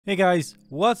Hey guys,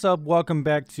 what's up? Welcome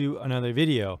back to another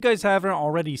video. If you guys haven't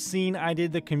already seen, I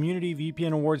did the Community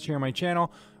VPN Awards here on my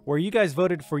channel, where you guys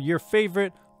voted for your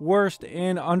favorite, worst,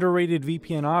 and underrated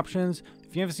VPN options.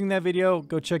 If you haven't seen that video,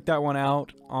 go check that one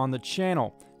out on the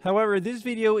channel. However, this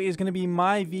video is going to be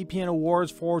my VPN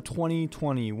Awards for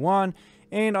 2021,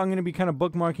 and I'm going to be kind of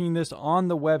bookmarking this on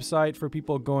the website for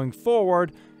people going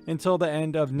forward until the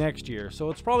end of next year. So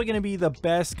it's probably going to be the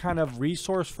best kind of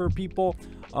resource for people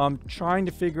trying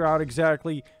to figure out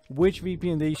exactly which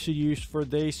VPN they should use for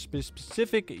their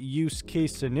specific use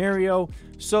case scenario.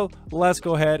 So let's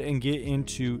go ahead and get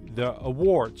into the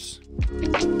awards.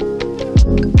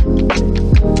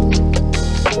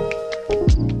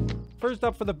 First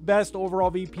up, for the best overall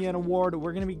VPN award,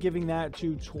 we're going to be giving that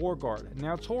to TorGuard.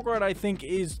 Now, TorGuard, I think,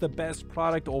 is the best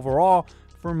product overall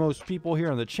for most people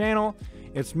here on the channel.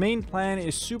 Its main plan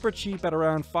is super cheap at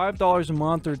around $5 a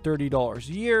month or $30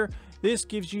 a year. This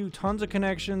gives you tons of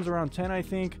connections, around 10 I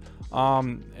think.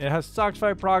 It has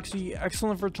SOC5 proxy,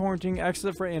 excellent for torrenting,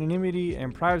 excellent for anonymity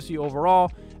and privacy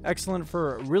overall, excellent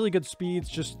for really good speeds,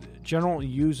 just general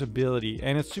usability,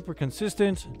 and it's super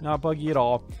consistent, not buggy at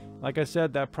all. Like I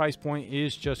said, that price point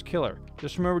is just killer.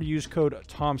 Just remember to use code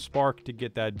TOMSPARK to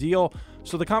get that deal.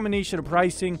 So the combination of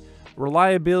pricing,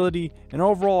 reliability, and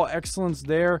overall excellence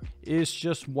there is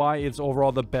just why it's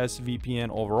overall the best VPN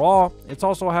overall. It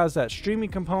also has that streaming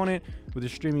component with a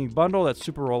streaming bundle that's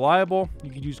super reliable.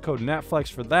 You can use code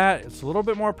NETFLEX for that. It's a little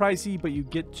bit more pricey, but you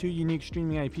get 2 unique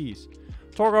streaming IPs.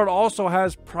 TorGuard also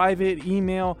has private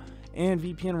email and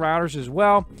VPN routers as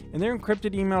well, and their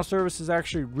encrypted email service is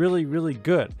actually really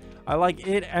good. I like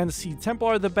it and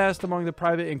CTemplar the best among the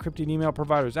private encrypted email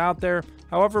providers out there.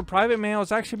 However, private mail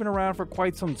has actually been around for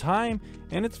quite some time,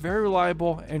 and it's very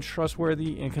reliable and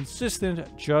trustworthy and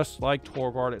consistent, just like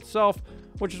TorGuard itself,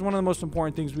 which is one of the most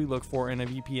important things we look for in a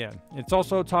VPN. It's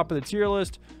also top of the tier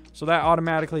list, so that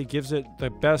automatically gives it the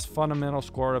best fundamental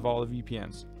score of all the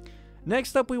VPNs.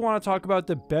 Next up, we want to talk about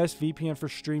the best VPN for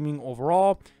streaming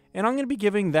overall, and I'm going to be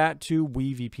giving that to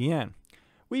VPN.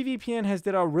 VPN has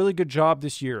did a really good job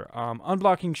this year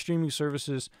unblocking streaming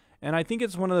services, and I think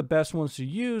it's one of the best ones to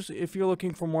use if you're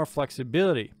looking for more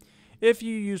flexibility. If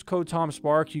you use code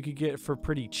TOMSPARK, you could get it for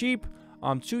pretty cheap.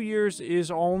 2 years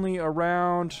is only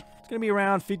around, it's going to be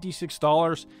around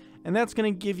 $56, and that's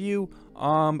going to give you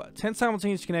 10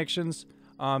 simultaneous connections,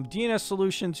 DNS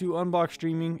solution to unblock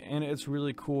streaming, and it's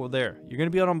really cool there. You're going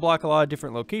to be able to unblock a lot of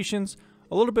different locations,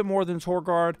 a little bit more than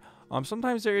TorGuard.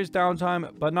 Sometimes there is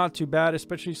downtime, but not too bad,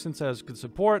 especially since it has good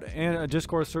support and a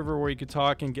Discord server where you can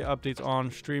talk and get updates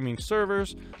on streaming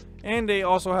servers. And they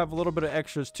also have a little bit of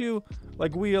extras too,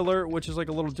 like WeAlert, which is like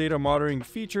a little data monitoring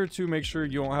feature to make sure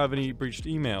you don't have any breached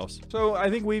emails. So I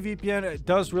think VPN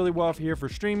does really well here for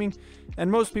streaming,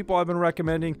 and most people I've been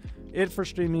recommending it for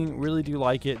streaming really do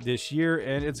like it this year,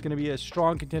 and it's going to be a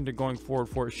strong contender going forward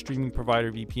for a streaming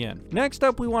provider VPN. Next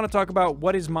up, we want to talk about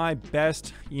what is my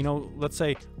best, let's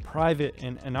say private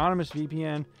and anonymous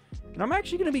VPN, and I'm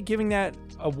actually going to be giving that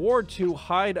award to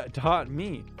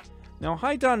Hide.me. Now,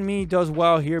 Hide.me does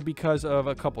well here because of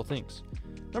a couple things.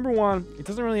 Number one, it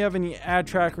doesn't really have any ad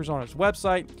trackers on its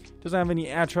website, doesn't have any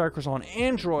ad trackers on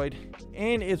Android,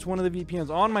 and it's one of the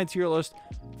VPNs on my tier list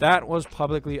that was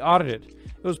publicly audited.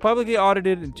 It was publicly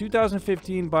audited in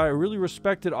 2015 by a really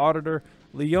respected auditor,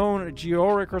 Leon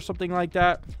Gioric or something like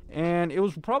that, and it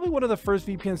was probably one of the first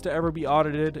VPNs to ever be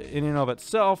audited in and of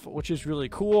itself, which is really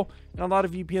cool, and a lot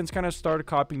of VPNs kind of started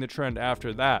copying the trend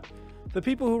after that. The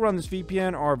people who run this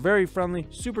VPN are very friendly,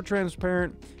 super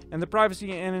transparent, and the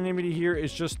privacy and anonymity here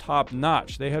is just top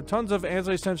notch. They have tons of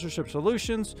anti-censorship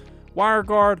solutions,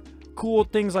 WireGuard, cool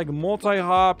things like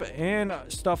multi-hop and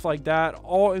stuff like that,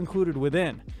 all included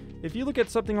within. If you look at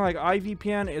something like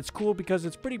iVPN, it's cool because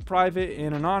it's pretty private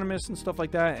and anonymous and stuff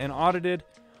like that and audited,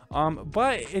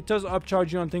 but it does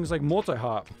upcharge you on things like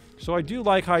multi-hop. So I do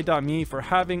like Hide.me for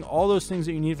having all those things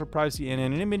that you need for privacy and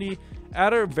anonymity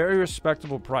at a very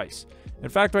respectable price. In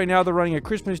fact, right now they're running a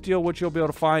Christmas deal, which you'll be able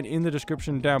to find in the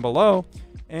description down below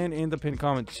and in the pinned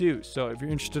comment too. So if you're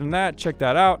interested in that, check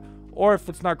that out. Or if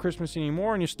it's not Christmas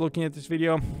anymore and you're still looking at this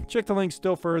video, check the link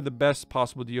still for the best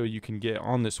possible deal you can get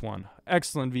on this one.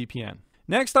 Excellent VPN.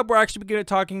 Next up, we're actually going to be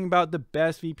talking about the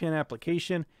best VPN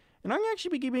application, and I'm going to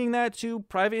actually be giving that to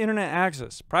Private Internet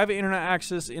Access. Private Internet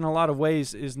Access, in a lot of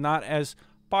ways, is not as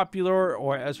popular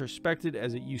or as respected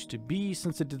as it used to be,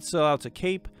 since it did sell out to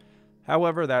Cape.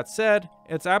 However, that said,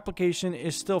 its application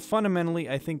is still fundamentally,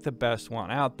 I think, the best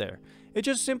one out there. It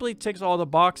just simply ticks all the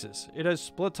boxes. It has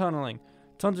split tunneling,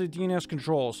 tons of DNS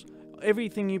controls,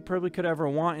 everything you probably could ever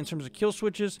want in terms of kill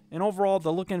switches, and overall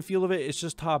the look and feel of it is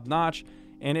just top notch.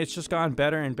 and it's just gotten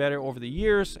better and better over the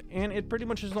years, and it pretty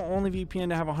much is the only VPN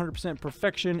to have 100%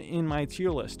 perfection in my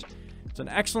tier list. It's an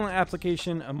excellent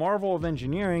application, a marvel of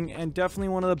engineering, and definitely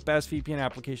one of the best VPN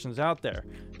applications out there.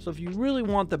 So if you really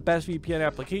want the best VPN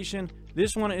application,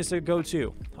 this one is a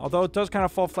go-to. Although it does kind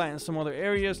of fall flat in some other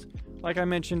areas, like I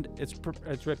mentioned,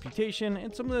 its reputation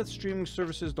and some of the streaming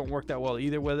services don't work that well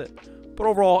either with it. But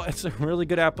overall, it's a really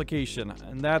good application,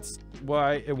 and that's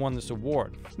why it won this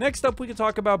award. Next up, we can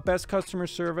talk about best customer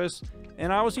service,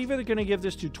 and I was either going to give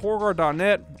this to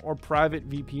Torguard.net or Private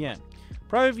VPN.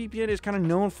 Private VPN is kind of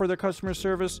known for their customer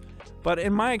service, but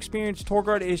in my experience,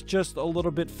 Torguard is just a little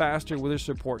bit faster with their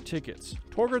support tickets.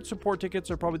 Torguard support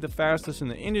tickets are probably the fastest in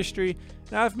the industry,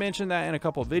 and I've mentioned that in a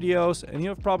couple of videos, and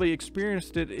you've probably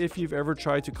experienced it if you've ever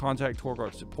tried to contact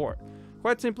Torguard support.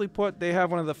 Quite simply put, they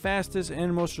have one of the fastest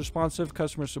and most responsive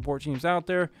customer support teams out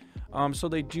there, so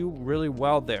they do really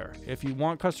well there. If you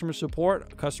want customer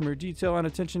support, customer detail, and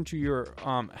attention to your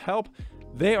help,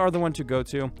 they are the one to go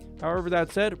to. However,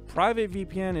 that said, Private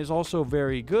VPN is also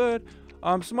very good.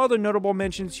 Some other notable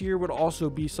mentions here would also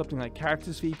be something like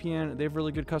Cactus VPN. They have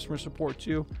really good customer support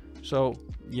too. So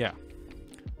yeah.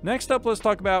 Next up, let's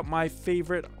talk about my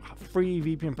favorite free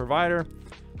VPN provider.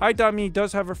 Hide.me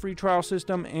does have a free trial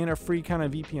system and a free kind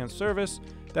of VPN service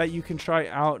that you can try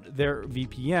out their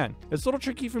VPN. It's a little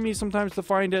tricky for me sometimes to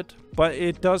find it, but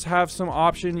it does have some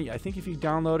option. I think if you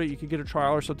download it, you could get a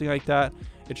trial or something like that.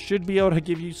 It should be able to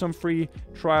give you some free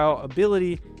trial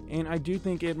ability, and I do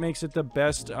think it makes it the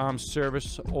best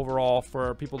service overall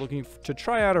for people looking to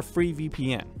try out a free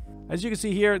VPN. As you can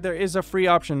see here, there is a free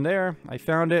option there. I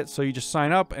found it, so you just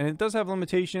sign up, and it does have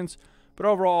limitations, but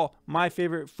overall, my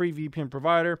favorite free VPN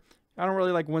provider. I don't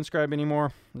really like Windscribe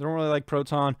anymore. I don't really like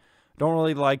Proton. Don't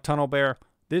really like TunnelBear.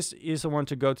 This is the one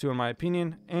to go to in my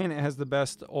opinion, and it has the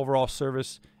best overall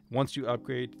service once you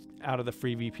upgrade out of the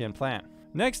free VPN plan.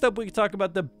 Next up, we can talk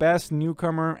about the best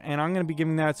newcomer, and I'm going to be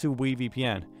giving that to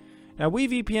VPN. Now,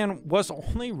 VPN was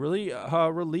only really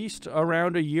released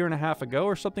around a year and a half ago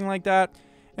or something like that,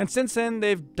 and since then,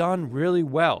 they've done really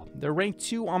well. They're ranked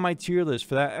 2 on my tier list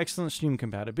for that excellent stream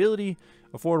compatibility,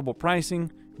 affordable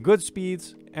pricing, good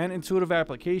speeds, and intuitive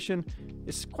application.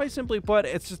 It's quite simply put,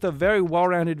 it's just a very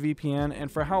well-rounded VPN,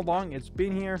 and for how long it's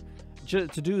been here, to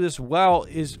do this well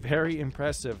is very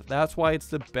impressive. That's why it's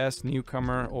the best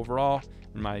newcomer overall,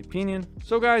 in my opinion.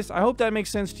 So guys, I hope that makes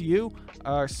sense to you.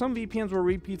 Some VPNs were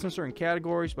repeats in certain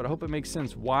categories, but I hope it makes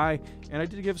sense why. And I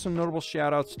did give some notable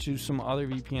shout outs to some other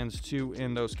VPNs too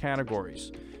in those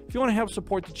categories. If you want to help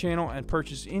support the channel and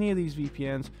purchase any of these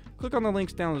VPNs, click on the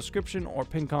links down in the description or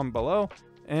pinned comment below,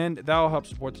 and that will help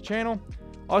support the channel.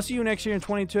 I'll see you next year in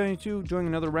 2022 doing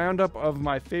another roundup of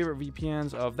my favorite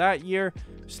VPNs of that year.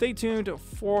 Stay tuned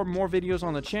for more videos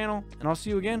on the channel, and I'll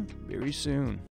see you again very soon.